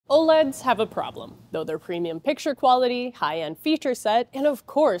OLEDs have a problem, though their premium picture quality, high-end feature set, and of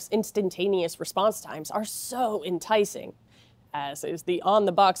course instantaneous response times are so enticing, as is the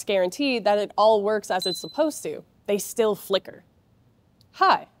on-the-box guarantee that it all works as it's supposed to. They still flicker.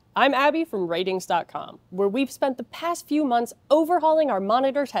 Hi, I'm Abby from Ratings.com, where we've spent the past few months overhauling our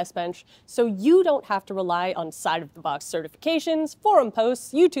monitor test bench so you don't have to rely on side-of-the-box certifications, forum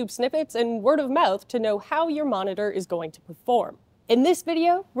posts, YouTube snippets, and word of mouth to know how your monitor is going to perform. In this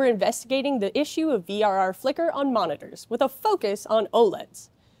video, we're investigating the issue of VRR flicker on monitors with a focus on OLEDs.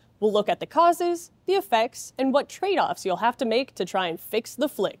 We'll look at the causes, the effects, and what trade-offs you'll have to make to try and fix the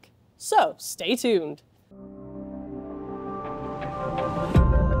flick. So, stay tuned.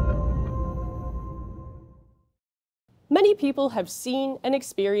 Many people have seen and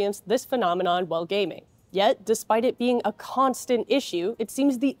experienced this phenomenon while gaming. Yet, despite it being a constant issue, it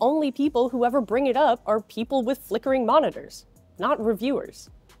seems the only people who ever bring it up are people with flickering monitors, not reviewers.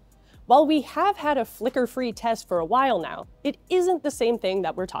 While we have had a flicker-free test for a while now, it isn't the same thing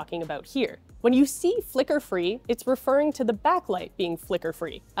that we're talking about here. When you see flicker-free, it's referring to the backlight being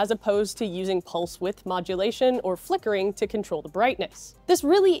flicker-free, as opposed to using pulse width modulation or flickering to control the brightness. This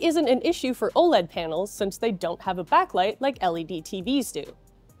really isn't an issue for OLED panels since they don't have a backlight like LED TVs do.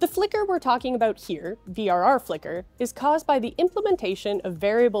 The flicker we're talking about here, VRR flicker, is caused by the implementation of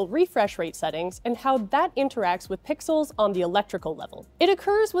variable refresh rate settings and how that interacts with pixels on the electrical level. It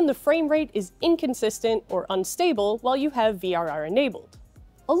occurs when the frame rate is inconsistent or unstable while you have VRR enabled.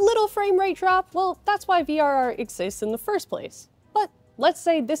 A little frame rate drop? Well, that's why VRR exists in the first place. But let's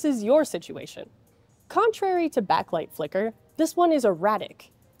say this is your situation. Contrary to backlight flicker, this one is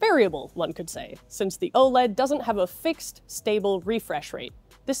erratic. Variable, one could say, since the OLED doesn't have a fixed, stable refresh rate.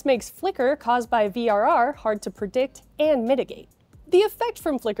 This makes flicker caused by VRR hard to predict and mitigate. The effect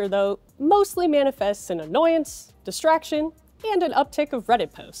from flicker, though, mostly manifests in annoyance, distraction, and an uptick of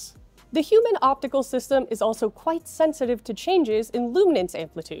Reddit posts. The human optical system is also quite sensitive to changes in luminance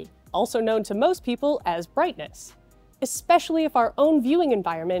amplitude, also known to most people as brightness, especially if our own viewing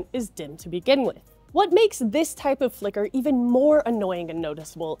environment is dim to begin with. What makes this type of flicker even more annoying and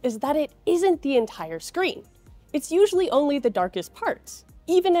noticeable is that it isn't the entire screen. It's usually only the darkest parts.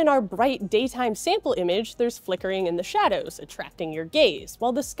 Even in our bright daytime sample image, there's flickering in the shadows, attracting your gaze,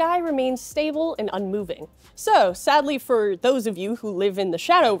 while the sky remains stable and unmoving. So, sadly for those of you who live in the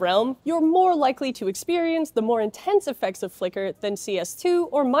shadow realm, you're more likely to experience the more intense effects of flicker than CS2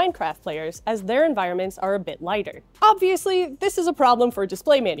 or Minecraft players, as their environments are a bit lighter. Obviously, this is a problem for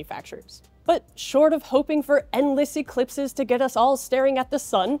display manufacturers. But short of hoping for endless eclipses to get us all staring at the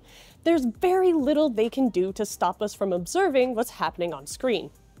sun, there's very little they can do to stop us from observing what's happening on screen.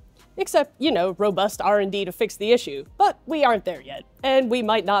 Except, robust R&D to fix the issue, but we aren't there yet, and we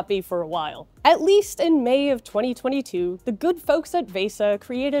might not be for a while. At least in May of 2022, the good folks at VESA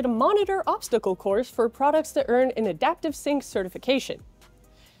created a monitor obstacle course for products to earn an adaptive sync certification.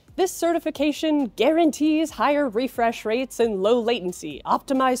 This certification guarantees higher refresh rates and low latency,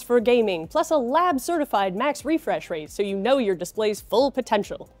 optimized for gaming, plus a lab-certified max refresh rate so you know your display's full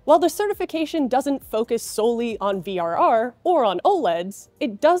potential. While the certification doesn't focus solely on VRR or on OLEDs,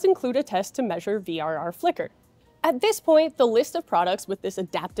 it does include a test to measure VRR flicker. At this point, the list of products with this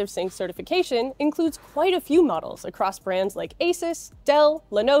adaptive sync certification includes quite a few models across brands like Asus, Dell,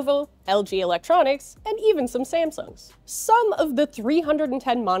 Lenovo, LG Electronics, and even some Samsungs. Some of the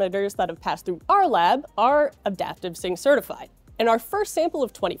 310 monitors that have passed through our lab are adaptive sync certified. In our first sample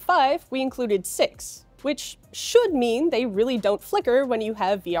of 25, we included 6, which should mean they really don't flicker when you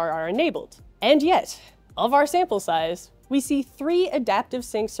have VRR enabled. And yet, of our sample size, we see 3 adaptive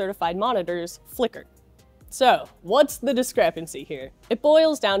sync certified monitors flicker. So, what's the discrepancy here? It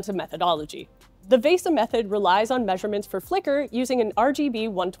boils down to methodology. The VESA method relies on measurements for flicker using an RGB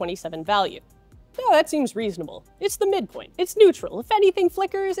 127 value. Now, that seems reasonable. It's the midpoint. It's neutral. If anything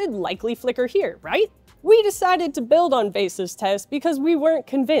flickers, it'd likely flicker here, right? We decided to build on VESA's test because we weren't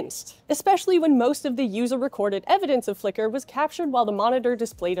convinced, especially when most of the user-recorded evidence of flicker was captured while the monitor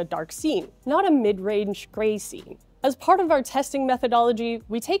displayed a dark scene, not a mid-range gray scene. As part of our testing methodology,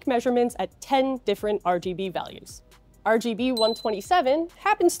 we take measurements at 10 different RGB values. RGB 127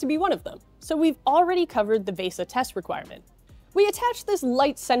 happens to be one of them, so we've already covered the VESA test requirement. We attach this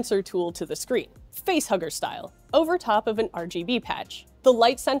light sensor tool to the screen, facehugger style, over top of an RGB patch. The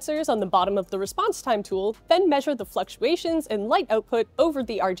light sensors on the bottom of the response time tool then measure the fluctuations in light output over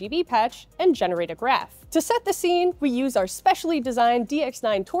the RGB patch and generate a graph. To set the scene, we use our specially designed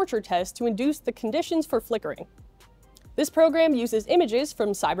DX9 torture test to induce the conditions for flickering. This program uses images from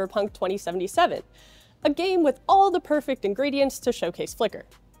Cyberpunk 2077, a game with all the perfect ingredients to showcase flicker.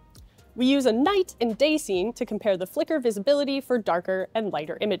 We use a night and day scene to compare the flicker visibility for darker and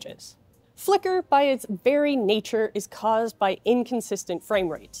lighter images. Flicker, by its very nature, is caused by inconsistent frame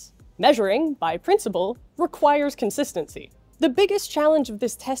rates. Measuring, by principle, requires consistency. The biggest challenge of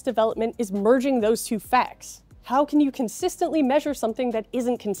this test development is merging those two facts. How can you consistently measure something that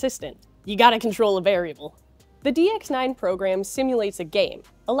isn't consistent? You gotta control a variable. The DX9 program simulates a game,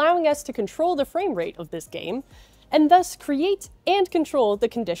 allowing us to control the frame rate of this game, and thus create and control the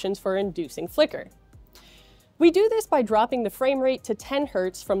conditions for inducing flicker. We do this by dropping the frame rate to 10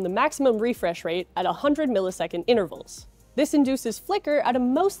 Hz from the maximum refresh rate at 100 millisecond intervals. This induces flicker at a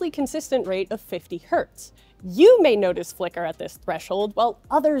mostly consistent rate of 50 Hz. You may notice flicker at this threshold, while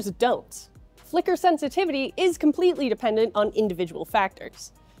others don't. Flicker sensitivity is completely dependent on individual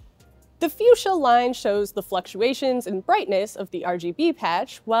factors. The fuchsia line shows the fluctuations in brightness of the RGB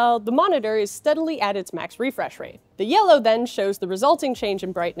patch, while the monitor is steadily at its max refresh rate. The yellow then shows the resulting change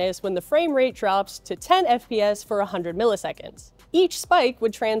in brightness when the frame rate drops to 10 FPS for 100 milliseconds. Each spike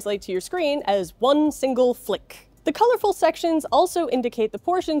would translate to your screen as one single flick. The colorful sections also indicate the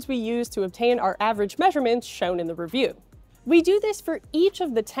portions we use to obtain our average measurements shown in the review. We do this for each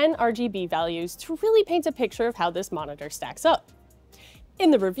of the 10 RGB values to really paint a picture of how this monitor stacks up. In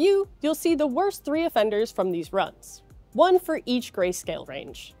the review, you'll see the worst 3 offenders from these runs, one for each grayscale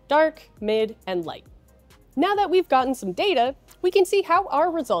range: dark, mid, and light. Now that we've gotten some data, we can see how our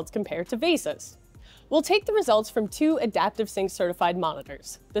results compare to VESA's. We'll take the results from 2 Adaptive Sync certified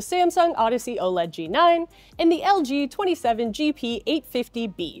monitors, the Samsung Odyssey OLED G9 and the LG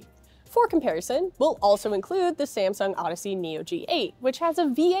 27GP850B. For comparison, we'll also include the Samsung Odyssey Neo G8, which has a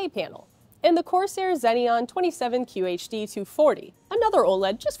VA panel, and the Corsair Xeneon 27QHD240, another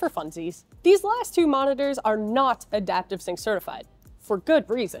OLED just for funsies. These last 2 monitors are not Adaptive Sync certified, for good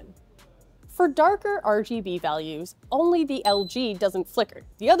reason. For darker RGB values, only the LG doesn't flicker.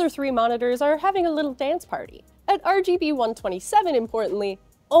 The other 3 monitors are having a little dance party. At RGB 127, importantly,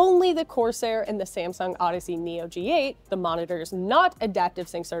 only the Corsair and the Samsung Odyssey Neo G8, the monitors not Adaptive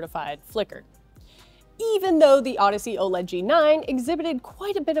Sync certified, flicker, even though the Odyssey OLED G9 exhibited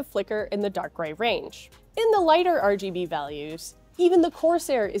quite a bit of flicker in the dark gray range. In the lighter RGB values, even the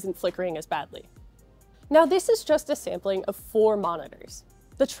Corsair isn't flickering as badly. Now, this is just a sampling of 4 monitors.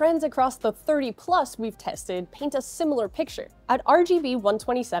 The trends across the 30+ we've tested paint a similar picture. At RGB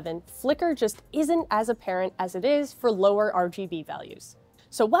 127, flicker just isn't as apparent as it is for lower RGB values.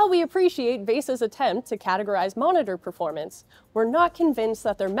 So while we appreciate VESA's attempt to categorize monitor performance, we're not convinced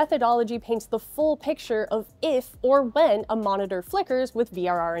that their methodology paints the full picture of if or when a monitor flickers with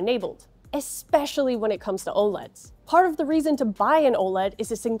VRR enabled, especially when it comes to OLEDs. Part of the reason to buy an OLED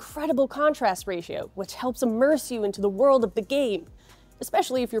is its incredible contrast ratio, which helps immerse you into the world of the game,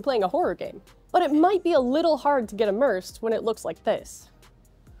 especially if you're playing a horror game. But it might be a little hard to get immersed when it looks like this.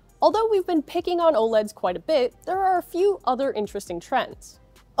 Although we've been picking on OLEDs quite a bit, there are a few other interesting trends.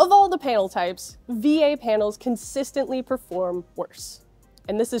 Of all the panel types, VA panels consistently perform worse.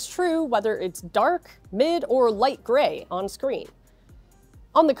 And this is true whether it's dark, mid, or light gray on screen.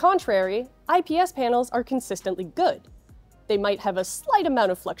 On the contrary, IPS panels are consistently good. They might have a slight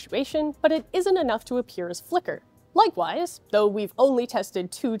amount of fluctuation, but it isn't enough to appear as flicker. Likewise, though we've only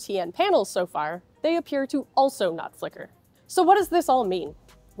tested 2 TN panels so far, they appear to also not flicker. So what does this all mean?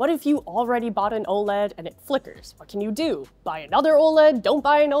 What if you already bought an OLED and it flickers? What can you do? Buy another OLED? Don't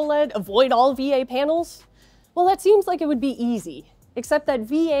buy an OLED? Avoid all VA panels? Well, that seems like it would be easy, except that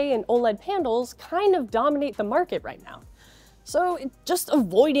VA and OLED panels kind of dominate the market right now. So just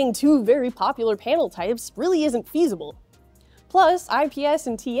avoiding 2 very popular panel types really isn't feasible. Plus, IPS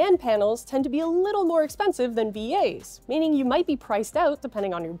and TN panels tend to be a little more expensive than VAs, meaning you might be priced out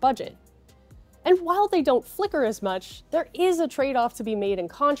depending on your budget. And while they don't flicker as much, there is a trade-off to be made in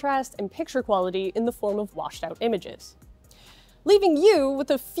contrast and picture quality in the form of washed out images, leaving you with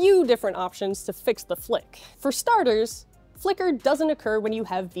a few different options to fix the flick. For starters, flicker doesn't occur when you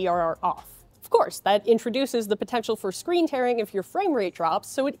have VRR off. Of course, that introduces the potential for screen tearing if your frame rate drops,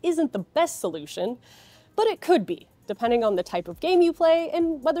 so it isn't the best solution, but it could be, depending on the type of game you play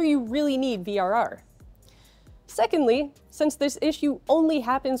and whether you really need VRR. Secondly, since this issue only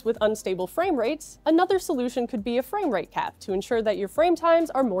happens with unstable frame rates, another solution could be a frame rate cap to ensure that your frame times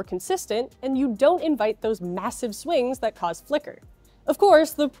are more consistent and you don't invite those massive swings that cause flicker. Of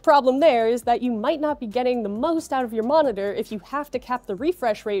course, the problem there is that you might not be getting the most out of your monitor if you have to cap the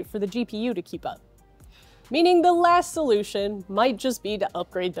refresh rate for the GPU to keep up. Meaning the last solution might just be to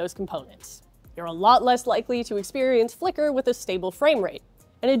upgrade those components. You're a lot less likely to experience flicker with a stable frame rate,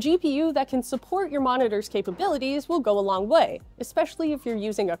 and a GPU that can support your monitor's capabilities will go a long way, especially if you're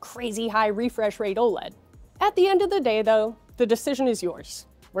using a crazy high refresh rate OLED. At the end of the day though, the decision is yours.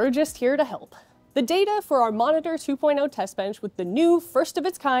 we're just here to help. The data for our Monitor 2.0 test bench with the new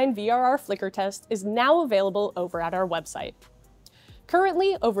first-of-its-kind VRR Flicker test is now available over at our website.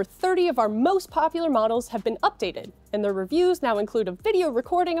 Currently, over 30 of our most popular models have been updated, and their reviews now include a video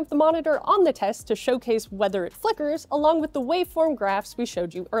recording of the monitor on the test to showcase whether it flickers, along with the waveform graphs we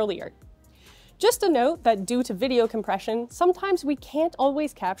showed you earlier. Just a note that due to video compression, sometimes we can't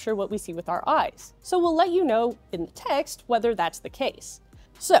always capture what we see with our eyes, so we'll let you know in the text whether that's the case.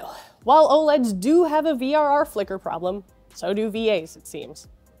 So, while OLEDs do have a VRR flicker problem, so do VAs, it seems.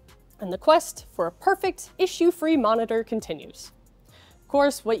 And the quest for a perfect, issue-free monitor continues. Of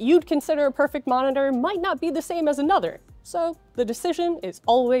course, what you'd consider a perfect monitor might not be the same as another, so the decision is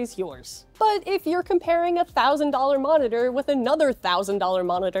always yours. But if you're comparing a $1,000 monitor with another $1,000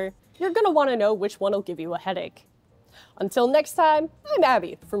 monitor, you're gonna wanna know which one will give you a headache. Until next time, I'm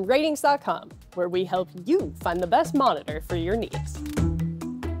Abby from Ratings.com, where we help you find the best monitor for your needs.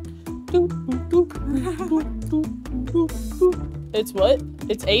 It's what?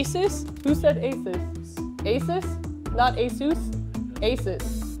 It's Asus? Who said Asus? Asus? Not Asus?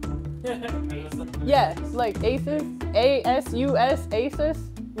 Asus. Yeah, like Asus? A-S-U-S, Asus?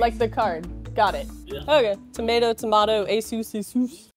 Like the card. Got it. Yeah. Okay. Tomato, tomato, Asus, Asus.